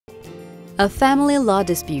A family law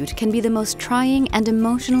dispute can be the most trying and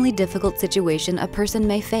emotionally difficult situation a person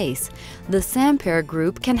may face. The Sampair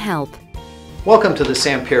Group can help. Welcome to the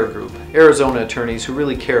Sampair Group, Arizona attorneys who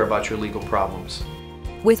really care about your legal problems.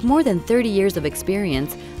 With more than 30 years of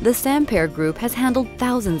experience, the Sampair Group has handled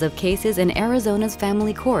thousands of cases in Arizona's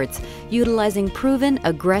family courts, utilizing proven,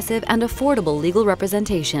 aggressive, and affordable legal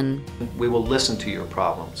representation. We will listen to your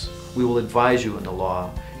problems. We will advise you in the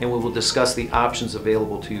law, and we will discuss the options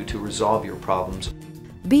available to you to resolve your problems.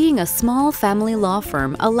 Being a small family law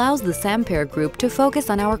firm allows the Sampair Group to focus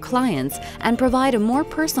on our clients and provide a more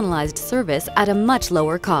personalized service at a much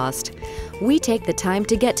lower cost. We take the time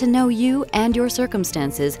to get to know you and your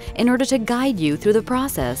circumstances in order to guide you through the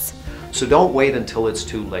process. So don't wait until it's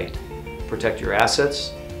too late. Protect your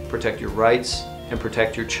assets, protect your rights, and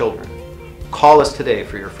protect your children. Call us today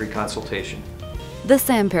for your free consultation. The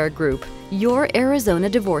Sampair Group, your Arizona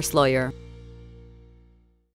divorce lawyer.